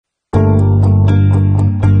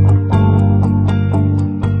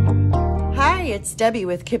it's Debbie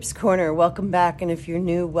with Kip's Corner. Welcome back, and if you're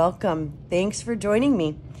new, welcome. Thanks for joining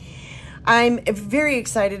me. I'm very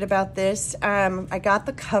excited about this. I got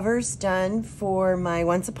the covers done for my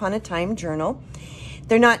Once Upon a Time journal.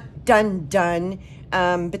 They're not done,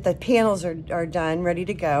 but the panels are done, ready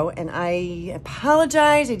to go, and I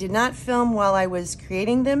apologize. I did not film while I was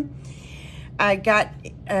creating them. I got...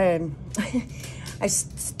 I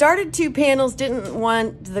started 2 panels, didn't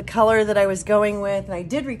want the color that I was going with, and I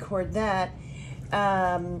did record that.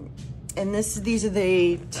 And these are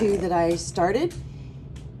the 2 that I started.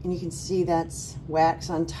 And you can see that's wax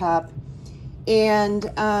on top. And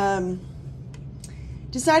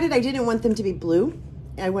decided I didn't want them to be blue.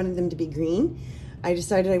 I wanted them to be green. I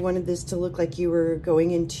decided I wanted this to look like you were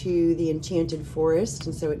going into the enchanted forest,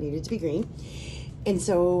 and so it needed to be green. And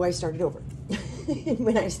so I started over. And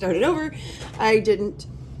when I started over, I didn't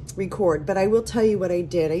record, but I will tell you what I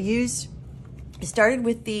did. I started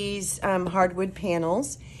with these hardwood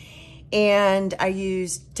panels, and I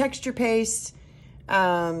used texture paste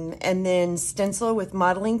and then stencil with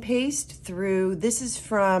modeling paste through. This is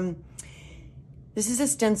a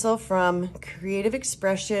stencil from Creative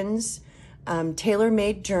Expressions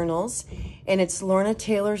Tailor-Made Journals, and it's Lorna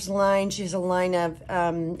Taylor's line. She has a line of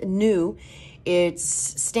new. It's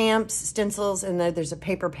stamps, stencils, and then there's a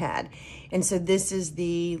paper pad. And so this is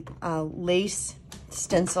the lace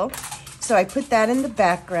stencil. So I put that in the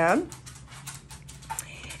background.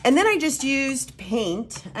 And then I just used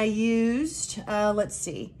paint. I used, let's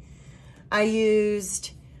see. I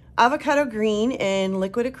used avocado green and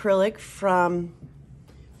liquid acrylic from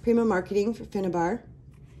Prima Marketing for Finnabar.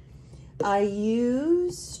 I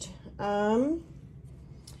used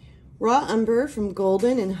raw umber from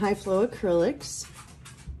Golden and High Flow Acrylics.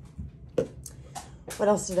 What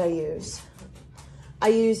else did I use? I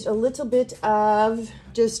used a little bit of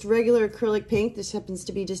just regular acrylic paint. This happens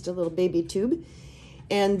to be just a little baby tube.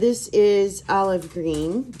 And this is olive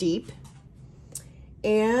green, deep.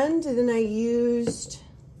 And then I used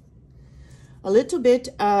a little bit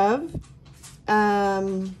of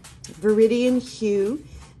Viridian Hue.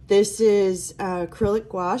 This is acrylic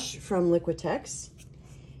gouache from Liquitex.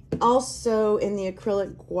 Also in the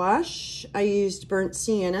acrylic gouache, I used burnt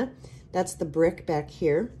sienna. That's the brick back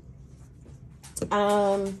here.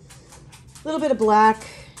 A little bit of black.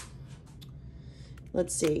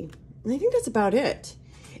 Let's see. I think that's about it.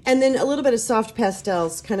 And then a little bit of soft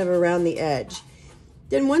pastels kind of around the edge.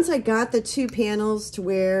 Then once I got the 2 panels to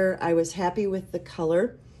where I was happy with the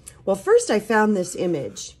color, well, first I found this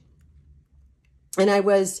image. And I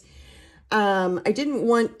wanted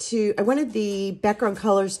the background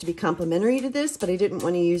colors to be complementary to this, but I didn't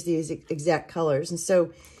want to use these exact colors. And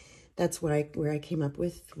so that's where I came up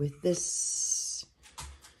with this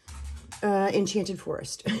enchanted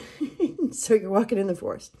forest. So you're walking in the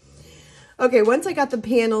forest. Okay, once I got the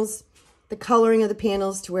panels, the coloring of the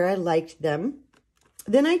panels to where I liked them,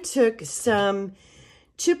 then I took some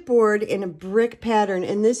chipboard in a brick pattern.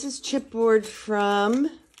 And this is chipboard from,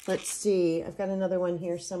 let's see, I've got another one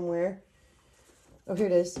here somewhere. Oh, here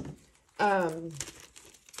it is.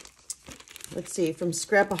 Let's see, from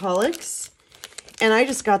Scrapaholics. And I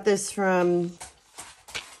just got this from,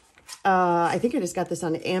 I think I just got this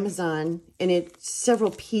on Amazon. And it's several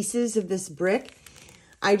pieces of this brick.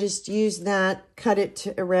 I just used that, cut it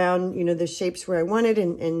around, the shapes where I wanted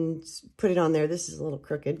and put it on there. This is a little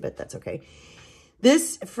crooked, but that's okay.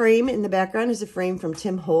 This frame in the background is a frame from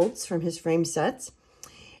Tim Holtz from his frame sets.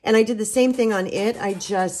 And I did the same thing on it. I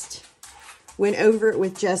just went over it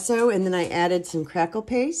with gesso, and then I added some crackle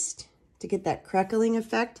paste to get that crackling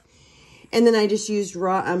effect. And then I just used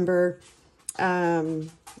raw umber, a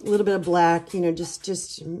little bit of black,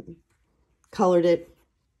 just colored it.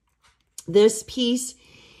 This piece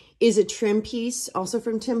is a trim piece, also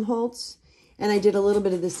from Tim Holtz. And I did a little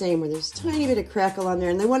bit of the same, where there's a tiny bit of crackle on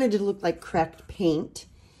there. And I wanted it to look like cracked paint.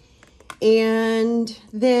 And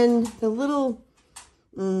then the little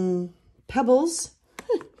pebbles,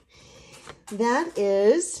 that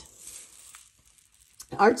is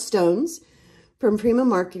Art Stones from Prima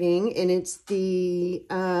Marketing, and it's the,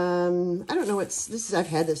 I don't know I've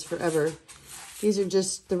had this forever. These are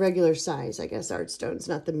just the regular size, I guess, Art Stones,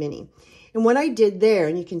 not the mini. And what I did there,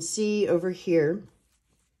 and you can see over here,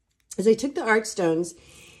 is I took the Art Stones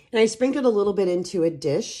and I sprinkled a little bit into a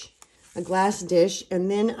dish, a glass dish, and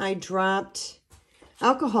then I dropped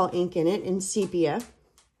alcohol ink in it in sepia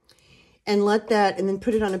and and then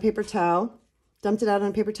put it on a paper towel, dumped it out on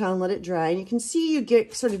a paper towel and let it dry. And you can see you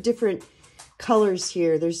get sort of different colors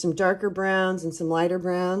here. There's some darker browns and some lighter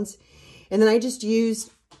browns. And then I just used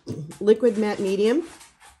liquid matte medium,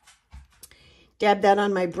 dabbed that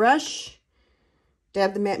on my brush,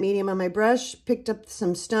 dabbed the matte medium on my brush, picked up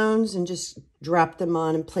some stones and just dropped them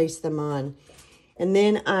on and placed them on. And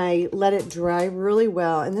then I let it dry really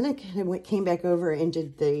well. And then I kind of came back over and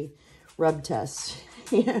did the rub test.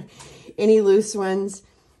 Yeah, any loose ones,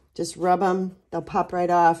 just rub them. They'll pop right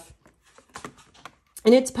off.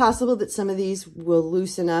 And it's possible that some of these will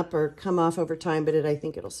loosen up or come off over time, but I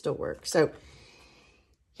think it'll still work. So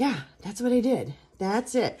yeah, that's what I did.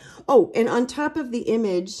 That's it. Oh, and on top of the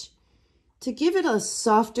image, to give it a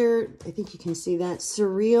softer, I think you can see that,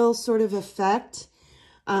 surreal sort of effect,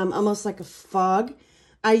 almost like a fog,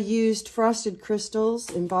 I used frosted crystals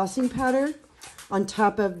embossing powder on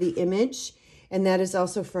top of the image. And that is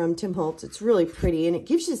also from Tim Holtz. It's really pretty. And it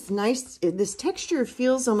gives you this nice, this texture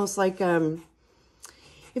feels almost like, it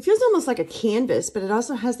feels almost like a canvas, but it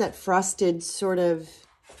also has that frosted sort of,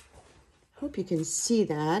 hope you can see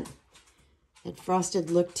that frosted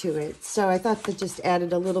look to it. So I thought that just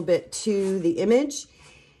added a little bit to the image.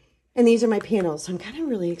 And these are my panels. So I'm kind of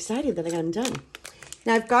really excited that I got them done.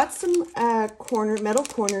 Now I've got some metal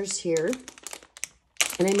corners here.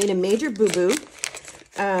 And I made a major boo-boo.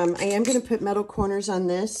 I am going to put metal corners on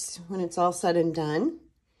this when it's all said and done.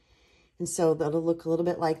 And so that'll look a little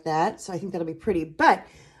bit like that. So I think that'll be pretty. But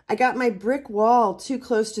I got my brick wall too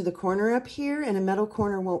close to the corner up here, and a metal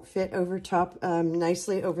corner won't fit over top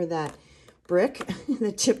nicely over that brick,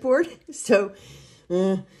 the chipboard. So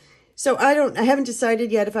I haven't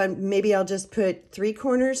decided yet if maybe I'll just put 3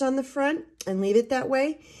 corners on the front and leave it that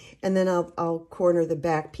way. And then I'll corner the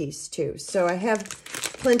back piece too. So I have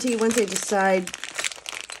plenty once I decide,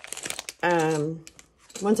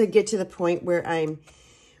 once I get to the point where I'm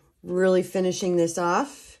really finishing this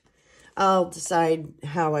off, I'll decide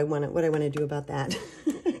what I want to do about that.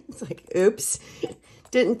 It's like, oops,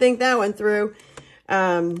 didn't think that one through.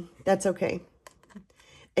 That's okay.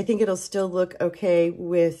 I think it'll still look okay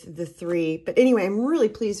with the 3. But anyway, I'm really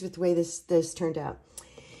pleased with the way this turned out.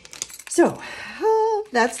 So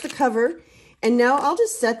that's the cover. And now I'll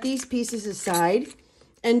just set these pieces aside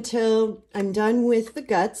until I'm done with the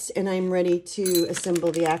guts and I'm ready to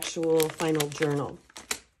assemble the actual final journal.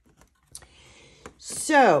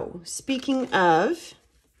 So, speaking of,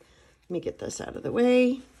 let me get this out of the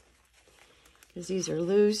way because these are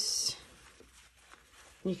loose.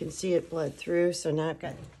 You can see it bled through. So now I've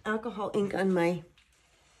got alcohol ink on my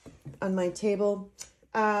table.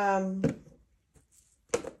 And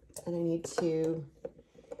I need to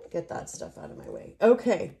get that stuff out of my way.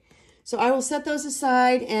 Okay. So I will set those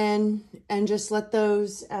aside and just let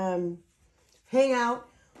those hang out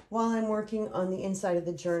while I'm working on the inside of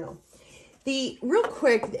the journal. Real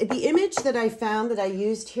quick, the image that I found that I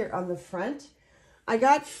used here on the front, I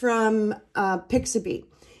got from Pixabay.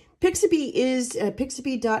 Pixabay is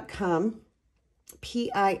pixabay.com,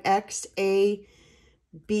 Pixaby,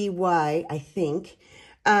 I think.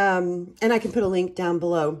 And I can put a link down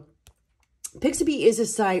below. Pixabay is a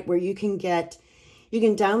site where you can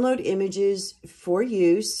download images for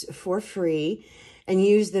use for free and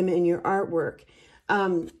use them in your artwork.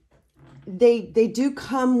 They do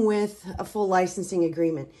come with a full licensing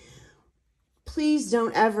agreement. Please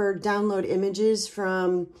don't ever download images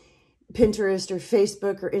from Pinterest or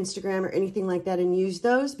Facebook or Instagram or anything like that and use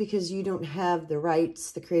those because you don't have the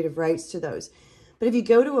rights, the creative rights to those. But if you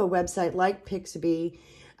go to a website like Pixabay,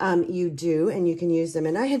 you do, and you can use them.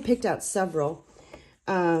 And I had picked out several.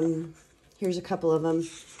 Here's a couple of them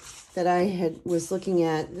that I was looking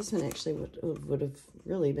at. This one actually would have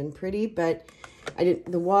really been pretty, but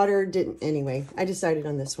the water didn't, anyway, I decided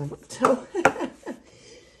on this one. So,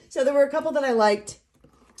 so there were a couple that I liked.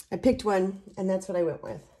 I picked one, and that's what I went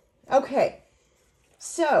with. Okay,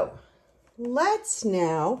 so let's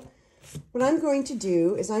now, what I'm going to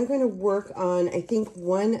do is I'm going to work on, I think,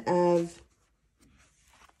 one of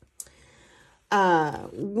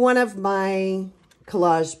my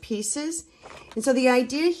collage pieces. And so the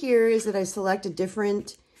idea here is that I select a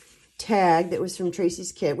different tag that was from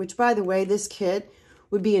Tracy's kit, which, by the way, this kit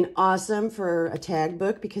would be an awesome for a tag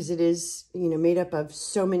book because it is, made up of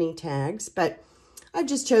so many tags, but I've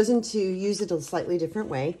just chosen to use it a slightly different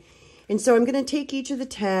way. And so I'm going to take each of the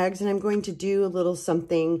tags and I'm going to do a little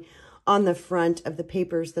something on the front of the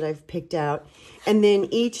papers that I've picked out. And then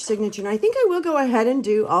each signature, and I think I will go ahead and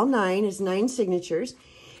do all 9 as 9 signatures.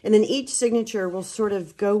 And then each signature will sort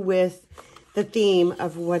of go with the theme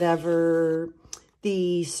of whatever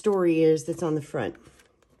the story is that's on the front.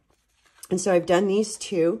 And so I've done these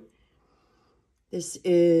 2. This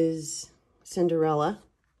is Cinderella.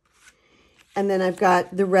 And then I've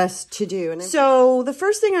got the rest to do. And so the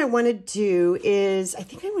first thing I want to do is, I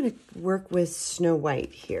think I want to work with Snow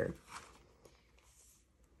White here.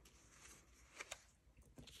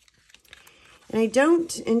 And I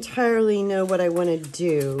don't entirely know what I want to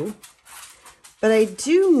do, but I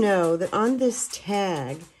do know that on this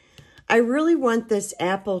tag, I really want this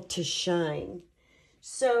apple to shine.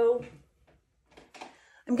 So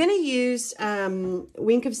I'm going to use the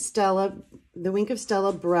Wink of Stella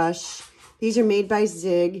brush. These are made by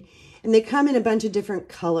Zig, and they come in a bunch of different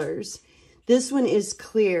colors. This one is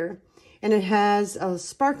clear, and it has a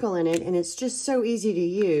sparkle in it, and it's just so easy to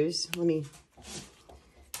use. Let me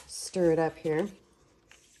stir it up here.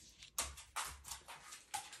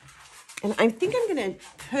 And I think I'm going to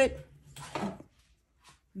put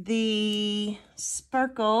the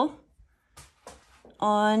sparkle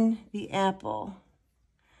on the apple.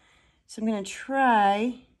 So I'm going to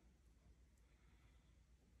try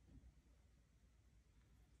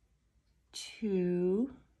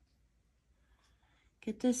to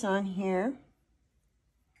get this on here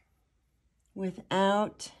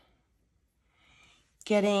without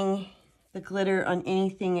getting the glitter on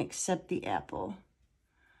anything except the apple.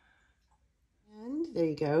 And there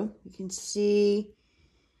you go. You can see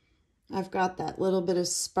I've got that little bit of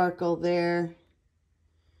sparkle there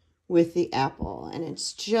with the apple, and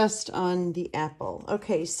it's just on the apple.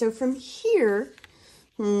 Okay, so from here,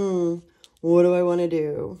 what do I want to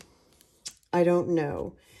do? I don't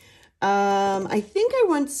know. I think I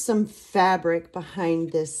want some fabric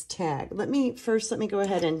behind this tag. Let me go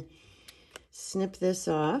ahead and snip this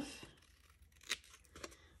off.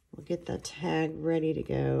 We'll get the tag ready to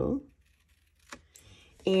go.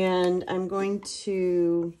 And I am going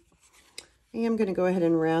to go ahead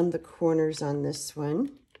and round the corners on this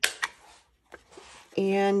one.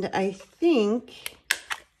 And I think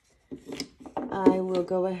I will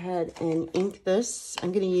go ahead and ink this.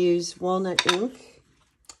 I'm going to use walnut ink.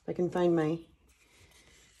 If I can find my,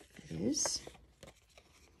 it is.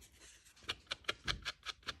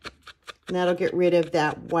 And that'll get rid of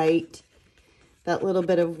that white, that little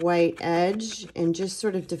bit of white edge, and just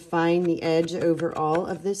sort of define the edge overall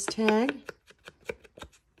of this tag.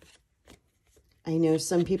 I know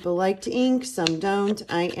some people like to ink, some don't.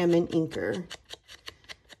 I am an inker.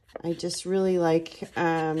 I just really like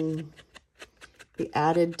the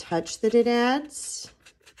added touch that it adds.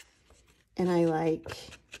 And I like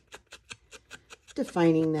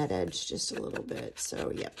defining that edge just a little bit.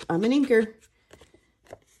 So, yep, I'm an inker.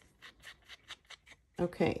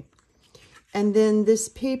 Okay. And then this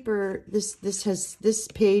paper, this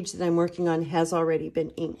page that I'm working on has already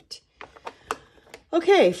been inked.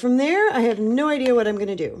 Okay, from there, I have no idea what I'm going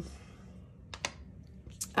to do.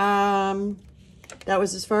 That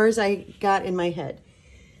was as far as I got in my head.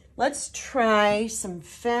 Let's try some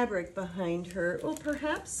fabric behind her. Oh,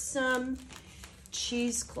 perhaps some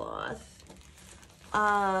cheesecloth.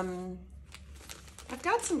 I've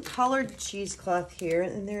got some colored cheesecloth here,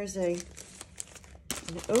 and there's an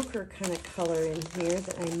ochre kind of color in here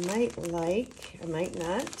that I might like. I might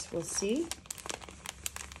not. We'll see.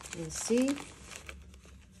 We'll see.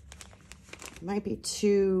 It might be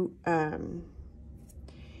too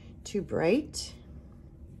bright.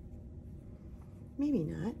 Maybe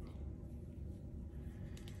not.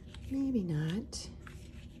 Maybe not.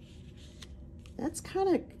 That's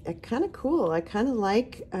kind of cool. I kind of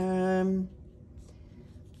like the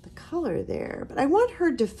color there, but I want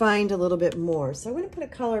her defined a little bit more. So I want to put a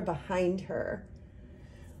color behind her.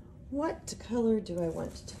 What color do I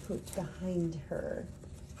want to put behind her?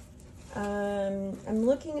 I'm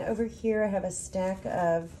looking over here. I have a stack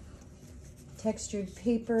of textured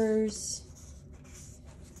papers.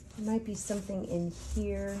 There might be something in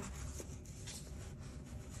here.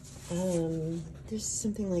 There's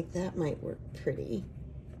something like that might work pretty.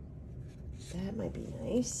 That might be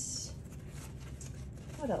nice.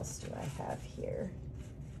 What else do I have here?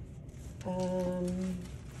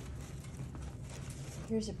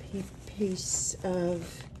 Here's a piece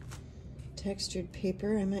of textured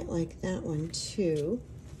paper. I might like that one too.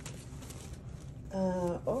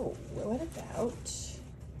 Oh, what about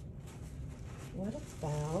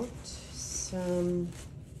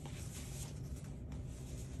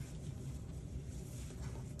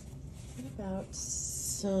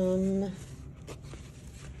some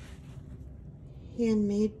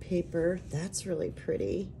handmade paper? That's really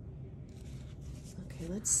pretty. Okay,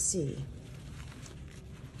 let's see.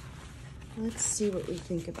 Let's see what we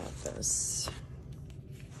think about this.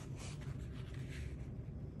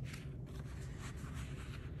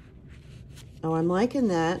 Oh, I'm liking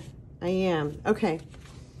that. I am. Okay.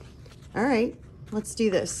 All right. Let's do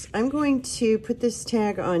this. I'm going to put this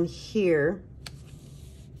tag on here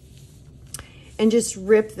and just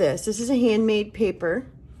rip this. This is a handmade paper,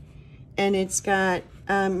 and it's got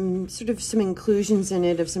sort of some inclusions in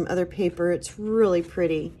it of some other paper. It's really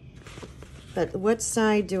pretty. But what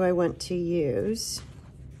side do I want to use?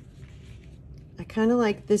 I kind of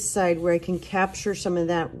like this side where I can capture some of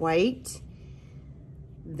that white.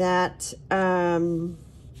 That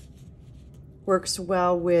works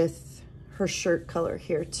well with her shirt color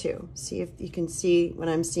here too. See if you can see what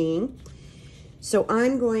I'm seeing. So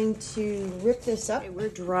I'm going to rip this up. Okay, we're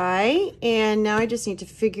dry, and now I just need to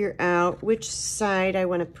figure out which side I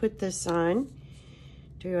want to put this on.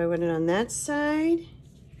 Do I want it on that side,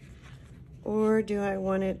 or do I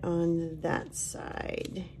want it on that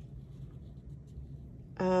side?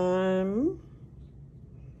 I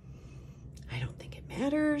don't think it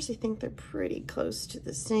matters. I think they're pretty close to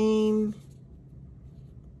the same.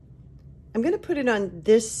 I'm going to put it on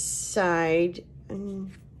this side.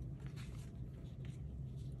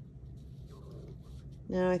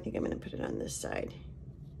 No, I think I'm going to put it on this side.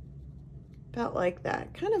 About like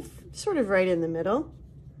that. Kind of, sort of right in the middle.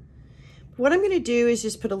 What I'm going to do is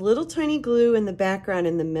just put a little tiny glue in the background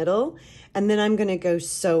in the middle, and then I'm going to go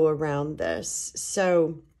sew around this.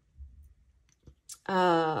 So,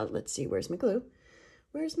 let's see, where's my glue?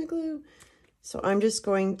 Where's my glue? So I'm just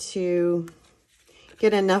going to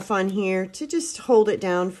get enough on here to just hold it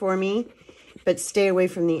down for me, but stay away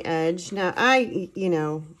from the edge. Now,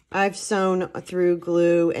 I've sewn through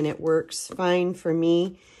glue and it works fine for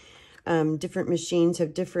me. Different machines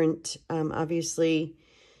have different, obviously,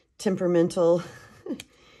 temperamental.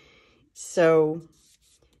 So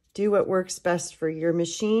do what works best for your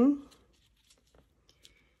machine.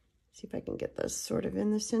 See if I can get this sort of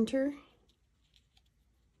in the center.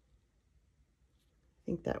 I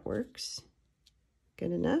think that works.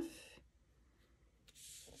 Good enough.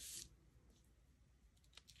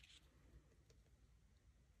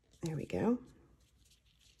 There we go.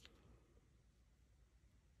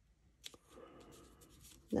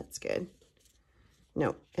 That's good.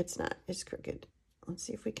 No, it's not. It's crooked. Let's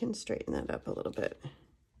see if we can straighten that up a little bit.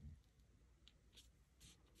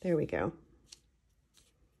 There we go.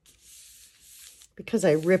 Because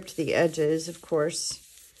I ripped the edges, of course,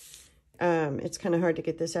 it's kind of hard to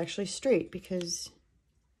get this actually straight because,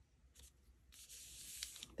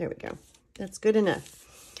 there we go. That's good enough.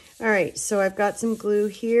 All right, so I've got some glue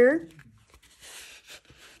here.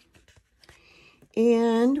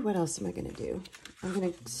 And what else am I going to do? I'm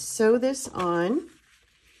going to sew this on.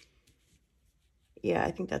 Yeah,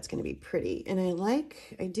 I think that's going to be pretty. And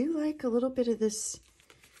I do like a little bit of this,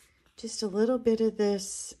 just a little bit of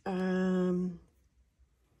this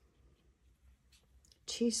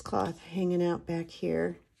cheesecloth hanging out back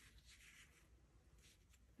here.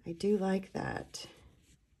 I do like that.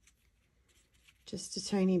 Just a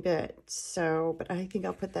tiny bit. So, but I think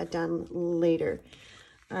I'll put that down later.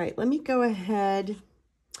 All right, let me go ahead.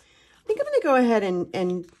 I think I'm going to go ahead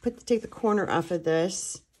and take the corner off of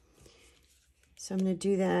this. So I'm going to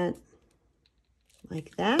do that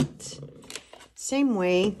like that. Same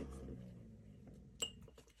way.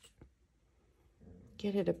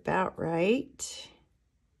 Get it about right.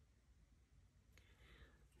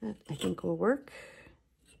 That I think will work.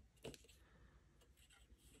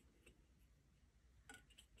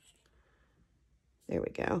 There we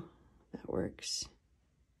go. That works.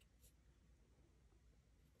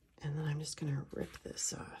 And then I'm just going to rip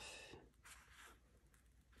this off.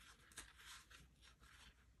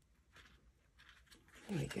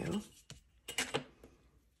 There we go.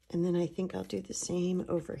 And then I think I'll do the same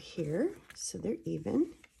over here so they're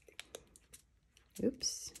even.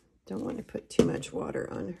 Oops, don't want to put too much water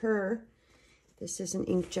on her. This is an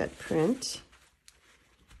inkjet print.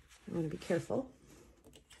 I want to be careful.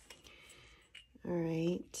 All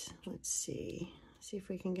right, let's see. See if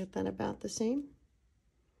we can get that about the same.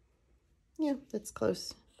 Yeah, that's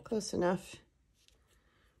close enough.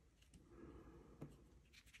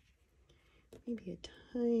 Maybe a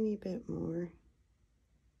tiny bit more.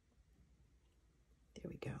 There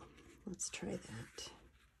we go. Let's try that.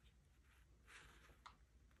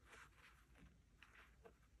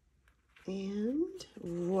 And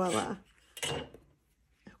voila.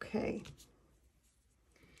 Okay.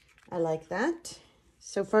 I like that.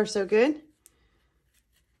 So far, so good.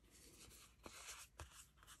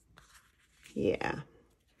 Yeah.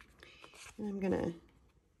 And I'm gonna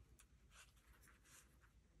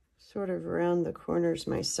sort of round the corners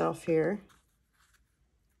myself here.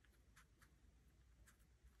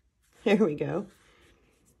 There we go.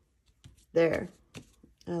 There.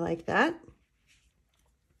 I like that.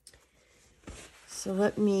 So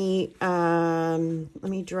let me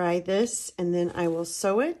dry this, and then I will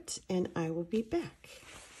sew it, and I will be back.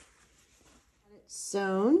 It's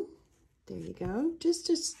sewn. There you go. Just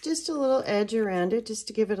a little edge around it, just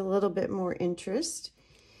to give it a little bit more interest.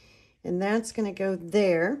 And that's going to go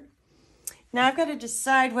there. Now I've got to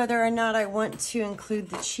decide whether or not I want to include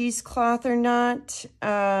the cheesecloth or not.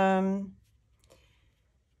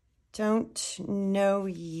 Don't know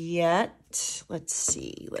yet. Let's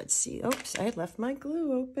see. Oops, I left my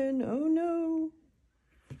glue open. Oh no.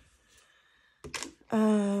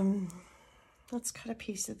 Let's cut a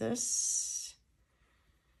piece of this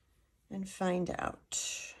and find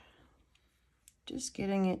out. Just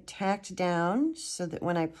getting it tacked down so that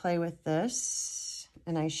when I play with this,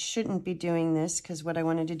 and I shouldn't be doing this because what I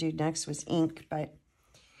wanted to do next was ink, but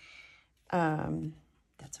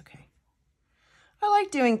that's okay. I like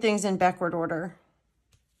doing things in backward order.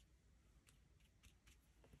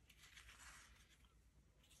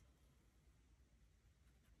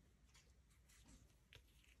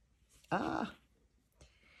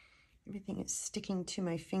 Everything is sticking to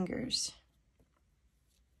my fingers.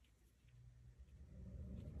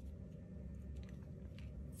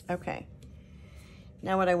 Okay,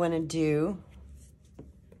 now what I want to do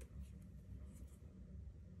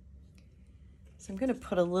is I'm going to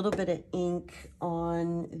put a little bit of ink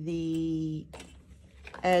on the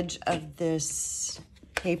edge of this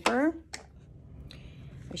paper.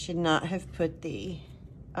 I should not have put the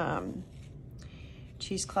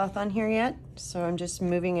cheesecloth on here yet, so I'm just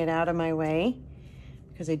moving it out of my way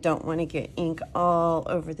because I don't want to get ink all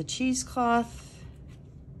over the cheesecloth.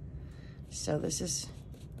 So this is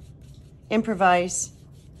improvise,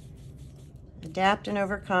 adapt and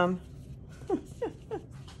overcome.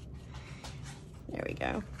 There we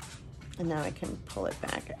go. And now I can pull it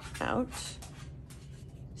back out.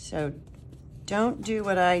 So don't do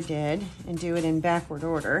what I did and do it in backward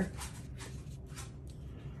order.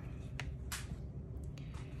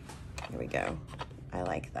 There we go. I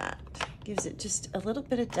like that. Gives it just a little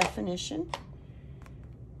bit of definition.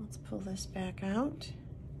 Let's pull this back out.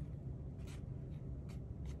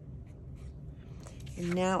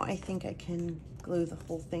 And now I think I can glue the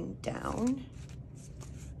whole thing down.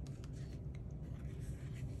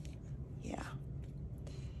 Yeah.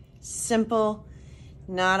 Simple,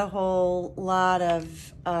 not a whole lot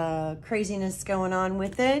of craziness going on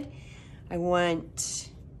with it. I want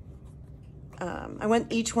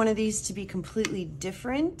each one of these to be completely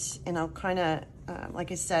different, and I'll kind of,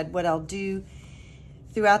 like I said, what I'll do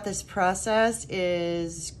throughout this process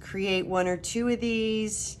is create one or two of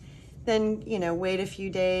these, then, you know, wait a few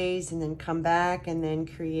days and then come back and then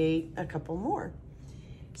create a couple more.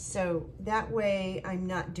 So that way I'm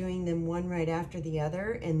not doing them one right after the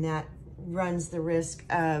other, and that runs the risk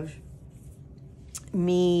of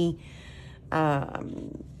me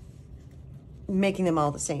making them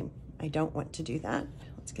all the same. I don't want to do that.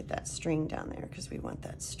 Let's get that string down there because we want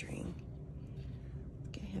that string.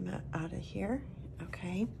 Get him out of here.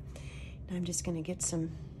 Okay. Now I'm just going to get some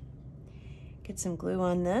glue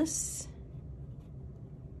on this.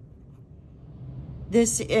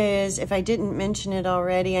 This is, if I didn't mention it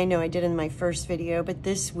already, I know I did in my first video, but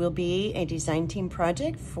this will be a design team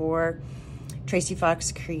project for Tracy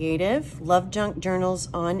Fox Creative Love Junk Journals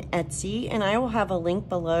on Etsy, and I will have a link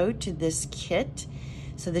below to this kit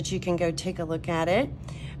so that you can go take a look at it.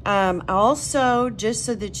 Also, just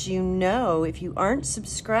so that you know, if you aren't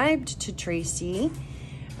subscribed to Tracy,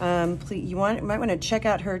 please, you might want to check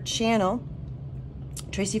out her channel,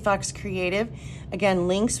 Tracy Fox Creative. Again,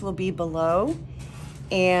 links will be below.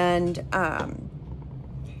 And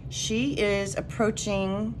she is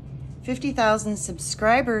approaching 50,000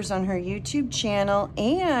 subscribers on her YouTube channel,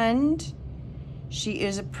 and she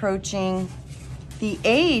is approaching the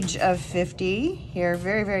age of 50 here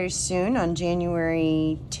very, very soon on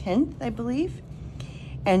January 10th, I believe.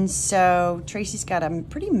 And so Tracy's got a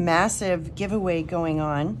pretty massive giveaway going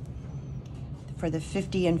on for the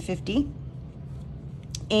 50 and 50.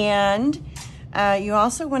 And you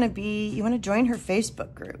also want to join her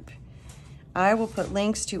Facebook group. I will put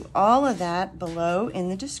links to all of that below in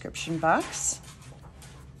the description box.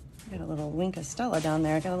 Got a little Wink of Stella down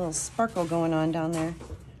there. Got a little sparkle going on down there.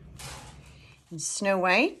 And Snow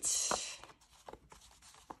White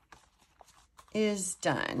is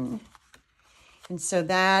done. And so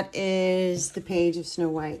that is the page of Snow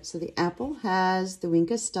White. So the apple has the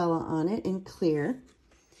Wink of Stella on it in clear.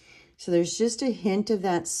 So there's just a hint of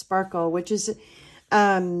that sparkle, which is,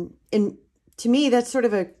 and to me, that's sort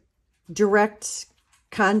of a direct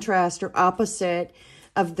contrast or opposite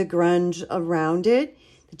of the grunge around it,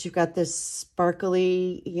 that you've got this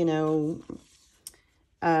sparkly, you know,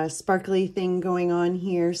 sparkly thing going on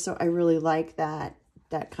here. So I really like that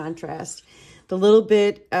contrast. The little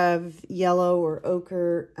bit of yellow or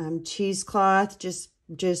ochre cheesecloth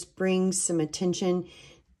just brings some attention.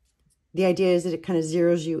 The idea is that it kind of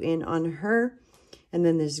zeroes you in on her. and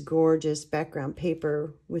then this gorgeous background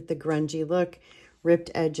paper with the grungy look,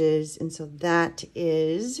 ripped edges. And so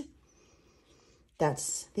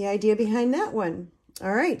that's the idea behind that one.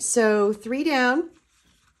 All right, so 3 down.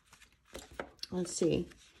 Let's see.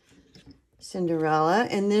 Cinderella,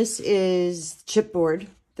 and this is chipboard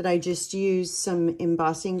that I just used some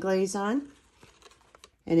embossing glaze on.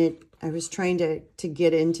 And I was trying to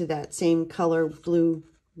get into that same color blue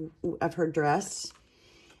of her dress.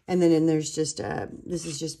 And then there's just, this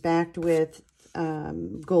is just backed with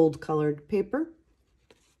gold colored paper.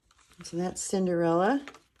 So that's Cinderella.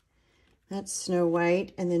 That's Snow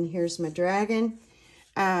White. And then here's my dragon.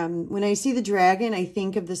 When I see the dragon, I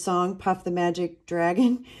think of the song Puff the Magic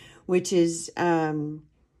Dragon, which is,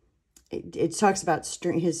 it talks about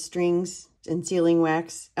his strings and sealing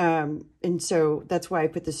wax. And so that's why I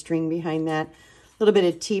put the string behind that. A little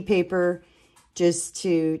bit of tea paper just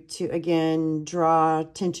to again, draw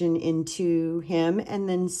attention into him. And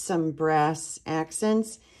then some brass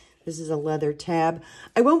accents. This is a leather tab.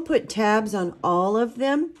 I won't put tabs on all of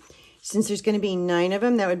them. Since there's going to be 9 of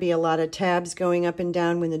them, that would be a lot of tabs going up and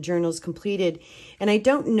down when the journal's completed. And I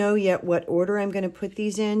don't know yet what order I'm going to put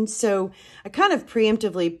these in. So I kind of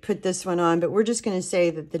preemptively put this one on, but we're just going to say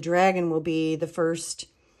that the dragon will be the first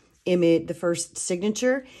image, the first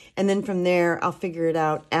signature. And then from there, I'll figure it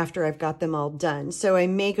out after I've got them all done. So I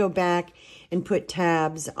may go back and put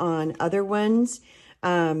tabs on other ones,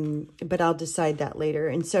 but I'll decide that later.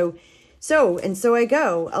 And so I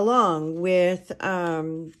go along with,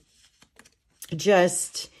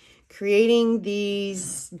 just creating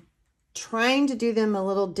these, trying to do them a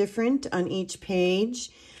little different on each page,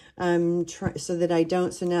 so that I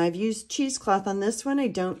don't, so now I've used cheesecloth on this one. I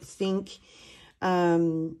don't think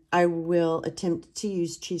I will attempt to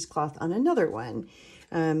use cheesecloth on another one.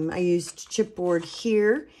 I used chipboard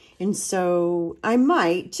here, and so I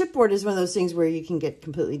might, chipboard is one of those things where you can get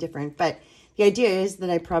completely different, but the idea is that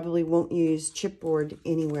I probably won't use chipboard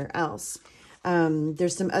anywhere else.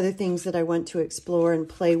 There's some other things that I want to explore and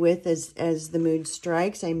play with as the mood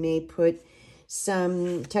strikes. I may put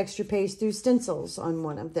some texture paste through stencils on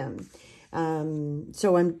one of them.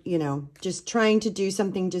 So I'm, just trying to do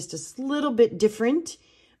something just a little bit different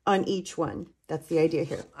on each one. That's the idea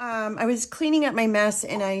here. I was cleaning up my mess,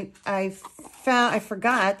 and I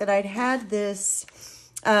forgot that I'd had this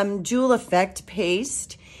Jewel Effect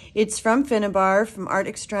paste. It's from Finnabar, from Art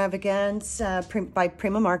Extravagance by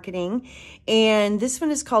Prima Marketing. And this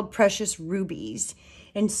one is called Precious Rubies.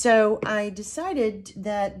 And so I decided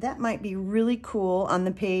that might be really cool on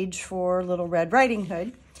the page for Little Red Riding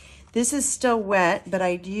Hood. This is still wet, but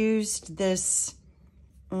I'd used this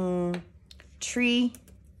tree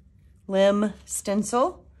limb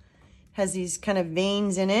stencil. Has these kind of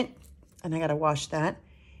veins in it, and I got to wash that.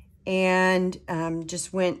 And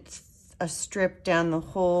just went a strip down the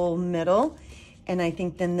whole middle, and I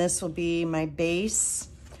think then this will be my base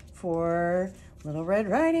for Little Red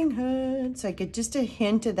Riding Hood. So I get just a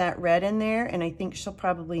hint of that red in there, and I think she'll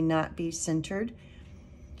probably not be centered.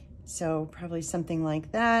 So probably something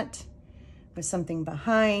like that with something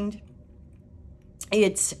behind.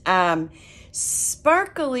 It's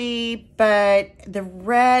sparkly, but the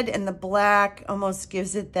red and the black almost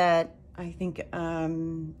gives it that, I think,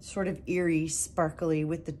 sort of eerie, sparkly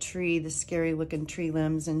with the tree, the scary looking tree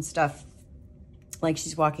limbs and stuff. Like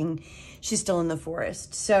she's still in the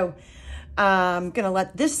forest. So I'm going to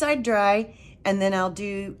let this side dry, and then I'm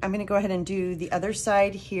going to go ahead and do the other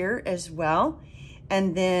side here as well.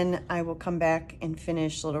 And then I will come back and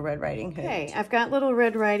finish Little Red Riding Hood. Okay, I've got Little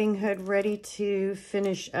Red Riding Hood ready to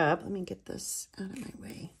finish up. Let me get this out of my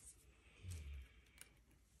way.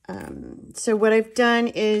 So what I've done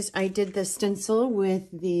is I did the stencil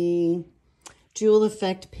with the Jewel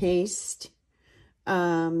Effect paste,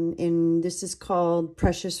 and this is called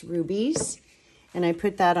Precious Rubies, and I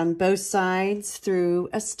put that on both sides through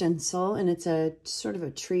a stencil, and it's a sort of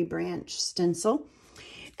a tree branch stencil.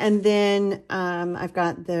 And then I've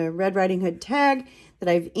got the Red Riding Hood tag that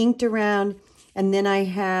I've inked around, and then I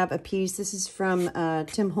have a piece. This is from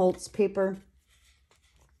Tim Holtz paper.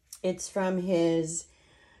 It's from his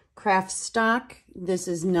craft stock. This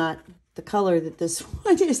is not the color that this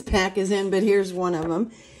his pack is in, but here's one of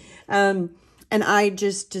them. And I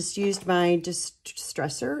just used my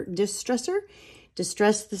distressed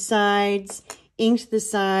the sides, inked the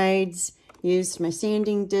sides, used my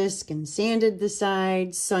sanding disc and sanded the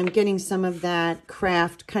sides. So I'm getting some of that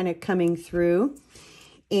craft kind of coming through,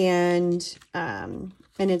 and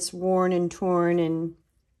it's worn and torn, and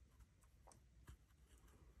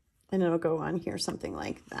it'll go on here, something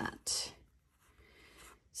like that.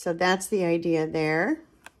 So that's the idea there.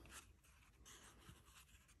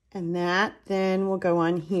 And that then will go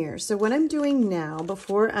on here. So what I'm doing now,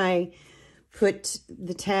 before I put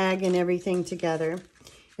the tag and everything together,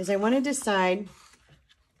 is I want to decide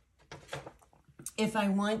if I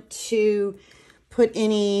want to put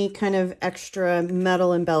any kind of extra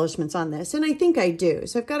metal embellishments on this. And I think I do.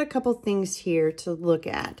 So I've got a couple things here to look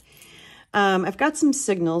at. I've got some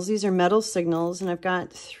signals. These are metal signals, and I've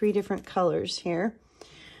got 3 different colors here.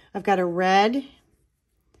 I've got a red,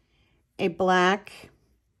 a black,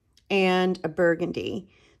 and a burgundy.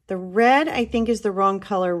 The red, I think, is the wrong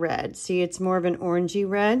color red. See, it's more of an orangey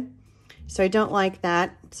red. So I don't like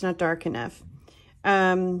that. It's not dark enough.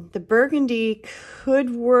 The burgundy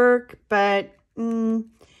could work, but don't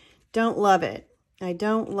love it. I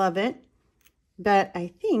don't love it. But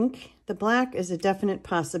I think the black is a definite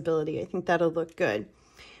possibility. I think that'll look good.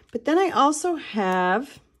 But then I also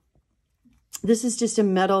have, this is just a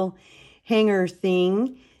metal hanger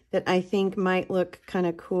thing that I think might look kind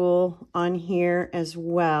of cool on here as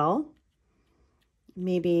well.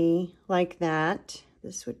 Maybe like that.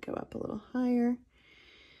 This would go up a little higher.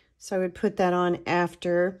 So I would put that on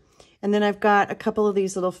after. And then I've got a couple of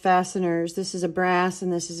these little fasteners. This is a brass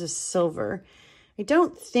and this is a silver. I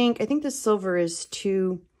think the silver is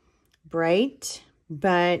too bright,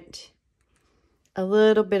 but a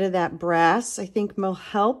little bit of that brass I think will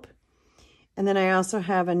help. And then I also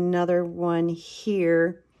have another one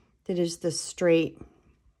here that is the straight.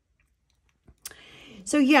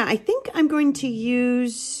 So yeah, I think I'm going to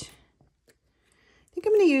use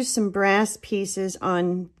some brass pieces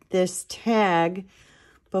on this tag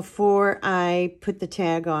before I put the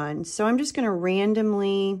tag on. So I'm just going to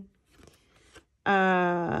randomly,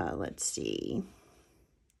 let's see.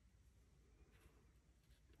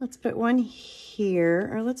 Let's put one here,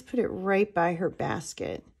 or let's put it right by her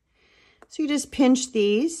basket. So you just pinch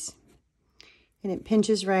these, and it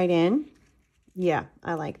pinches right in. Yeah,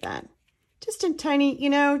 I like that. Just a tiny,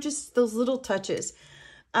 just those little touches.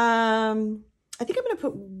 I think I'm going to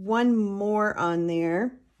put one more on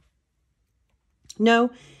there. No,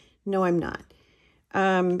 I'm not.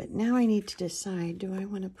 But now I need to decide, do I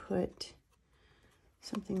want to put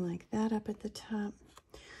something like that up at the top?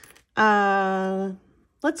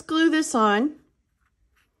 Let's glue this on,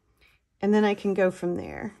 and then I can go from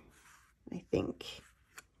there, I think.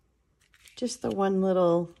 Just the one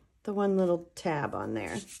little tab on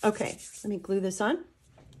there. Okay, let me glue this on.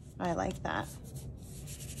 I like that.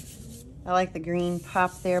 I like the green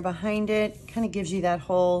pop there behind it. Kind of gives you that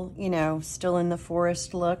whole, still in the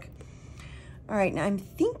forest look. All right, now I'm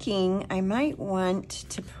thinking I might want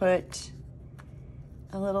to put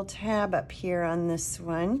a little tab up here on this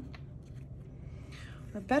one.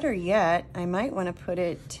 Or better yet, I might want to put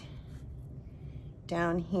it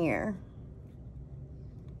down here.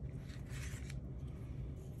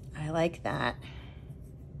 I like that.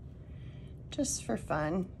 Just for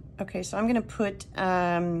fun. Okay, so I'm going to put,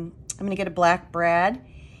 I'm going to get a black brad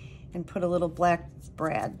and put a little black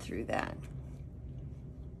brad through that.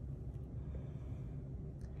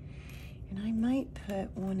 And I might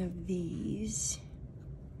put one of these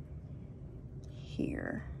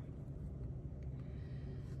here.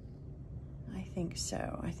 I think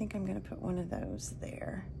so. I think I'm going to put one of those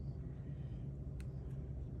there.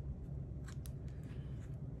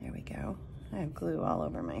 There we go. I have glue all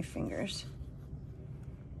over my fingers.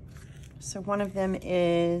 So one of them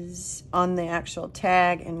is on the actual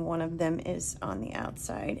tag and one of them is on the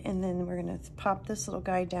outside. And then we're going to pop this little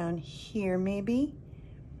guy down here maybe,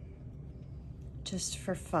 just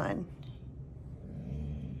for fun.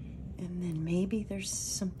 And then maybe there's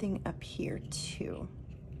something up here too.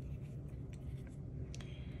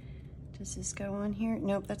 Does this go on here?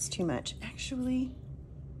 Nope, that's too much. Actually,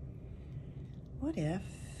 what if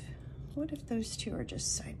those two are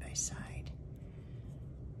just side by side?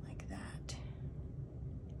 Like that.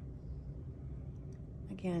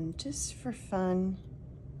 Again, just for fun.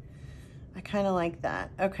 I kind of like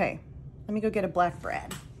that. Okay, let me go get a black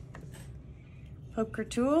brad. Poker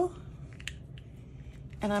tool.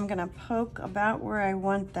 And I'm gonna poke about where I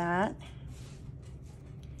want that,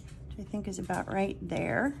 which I think is about right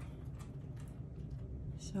there.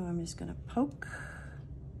 So I'm just gonna poke,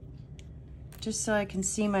 just so I can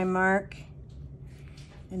see my mark.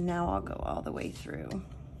 And now I'll go all the way through.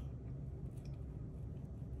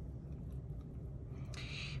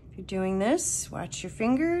 If you're doing this, watch your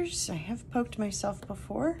fingers. I have poked myself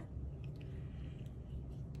before.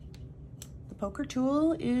 The poker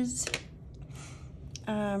tool is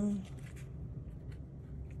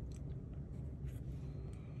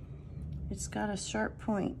it's got a sharp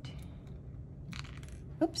point.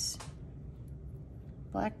 Oops.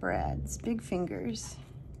 Black brads, big fingers.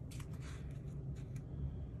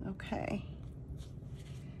 Okay.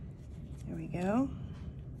 There we go.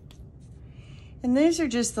 And these are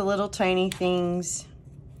just the little tiny things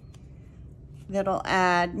that'll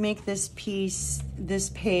make this piece, this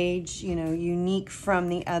page, you know, unique from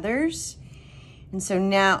the others. And so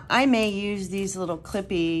now I may use these little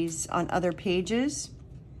clippies on other pages.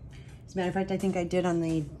 As a matter of fact, I think I did on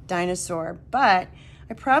the dinosaur, but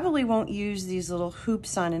I probably won't use these little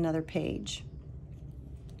hoops on another page.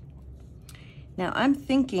 Now I'm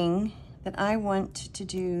thinking that I want to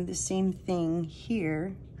do the same thing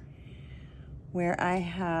here, where I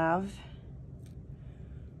have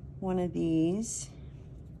one of these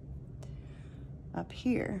up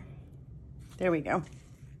here. There we go.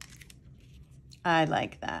 I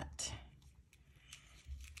like that.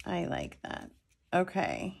 I like that.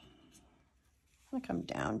 Okay. I'm gonna come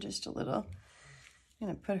down just a little. I'm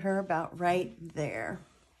gonna put her about right there.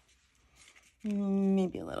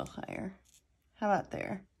 Maybe a little higher. How about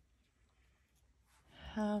there?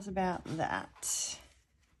 How's about that?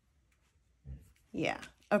 Yeah,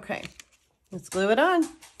 okay. Let's glue it on.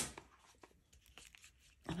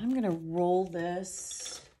 And I'm gonna roll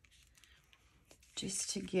this just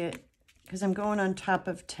to get, because I'm going on top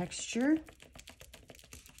of texture.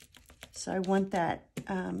 So I want that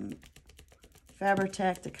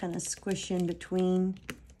Fabri-Tac to kind of squish in between.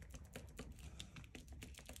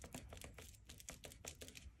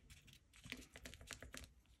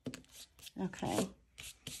 Okay.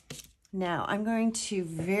 Now I'm going to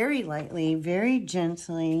very lightly, very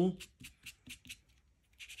gently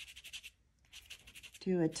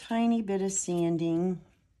do a tiny bit of sanding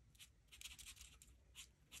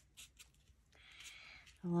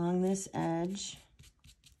along this edge.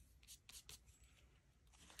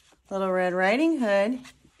 Little Red Riding Hood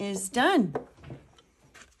is done.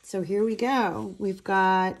 So here we go. We've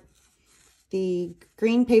got the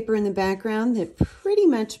green paper in the background that pretty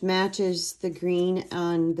much matches the green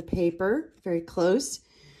on the paper, very close.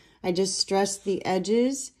 I just stressed the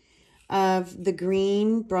edges of the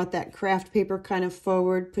green, brought that craft paper kind of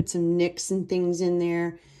forward, put some nicks and things in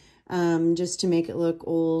there just to make it look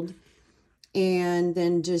old. And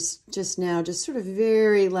then just now, just sort of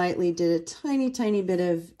very lightly did a tiny bit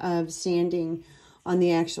of sanding on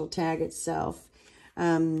the actual tag itself.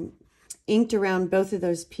 Inked around both of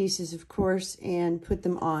those pieces, of course, and put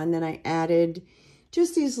them on. Then I added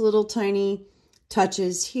just these little tiny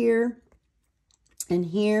touches here and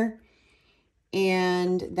here.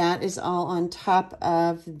 And that is all on top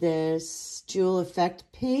of this Jewel Effect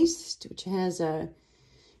paste, which has a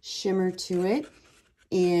shimmer to it.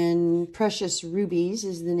 And Precious Rubies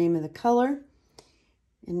is the name of the color.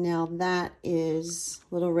 And now that is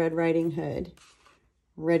Little Red Riding Hood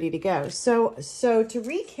ready to go. So to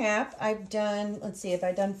recap, I've done, let's see, have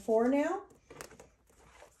I done 4 now?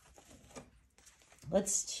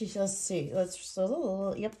 Let's see.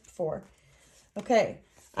 Yep, 4. Okay,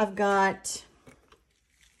 I've got,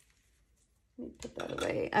 let me put that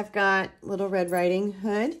away. I've got Little Red Riding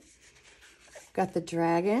Hood. I've got the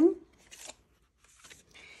dragon.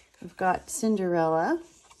 I've got Cinderella.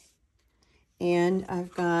 And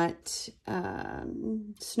I've got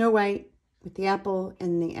Snow White with the apple,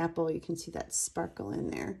 and the apple, you can see that sparkle in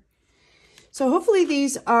there. So hopefully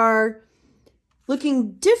these are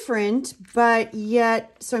looking different, but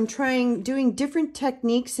yet, so I'm doing different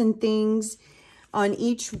techniques and things on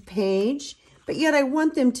each page, but yet I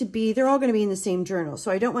want them to be, they're all going to be in the same journal. So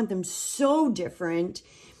I don't want them so different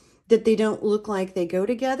that they don't look like they go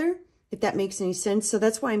together, if that makes any sense. So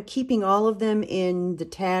that's why I'm keeping all of them in the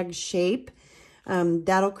tag shape.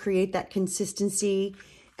 That'll create that consistency.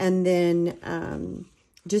 And then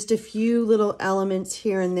just a few little elements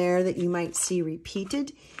here and there that you might see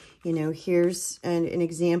repeated. You know, here's an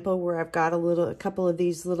example where I've got a couple of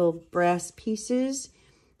these little brass pieces,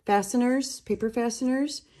 fasteners, paper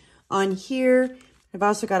fasteners on here. I've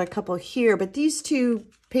also got a couple here, but these 2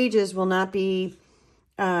 pages will not be,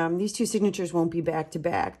 these 2 signatures won't be back to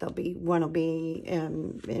back. They'll be, one will be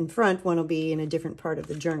in front, one will be in a different part of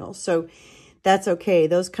the journal. So that's okay.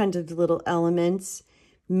 Those kinds of little elements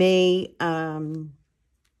may,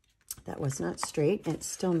 that was not straight, and it's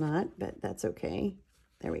still not, but that's okay.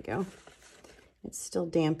 There we go. It's still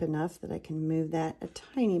damp enough that I can move that a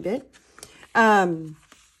tiny bit.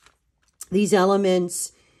 These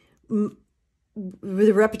elements,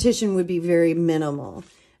 the repetition would be very minimal.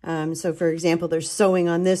 So for example, there's sewing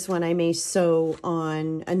on this one. I may sew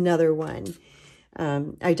on another one.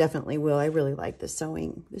 I definitely will. I really like the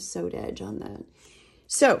sewed edge on that.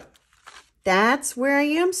 So that's where I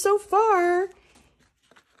am so far.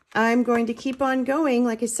 I'm going to keep on going,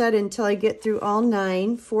 like I said, until I get through all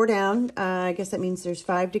 9, 4 down. I guess that means there's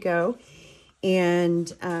 5 to go.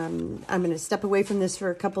 And I'm going to step away from this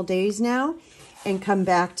for a couple days now and come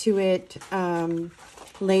back to it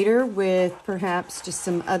later with perhaps just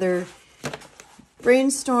some other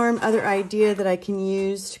other idea that I can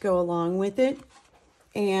use to go along with it.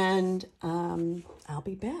 And I'll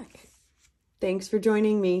be back. Thanks for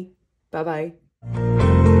joining me.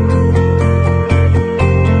 Bye-bye.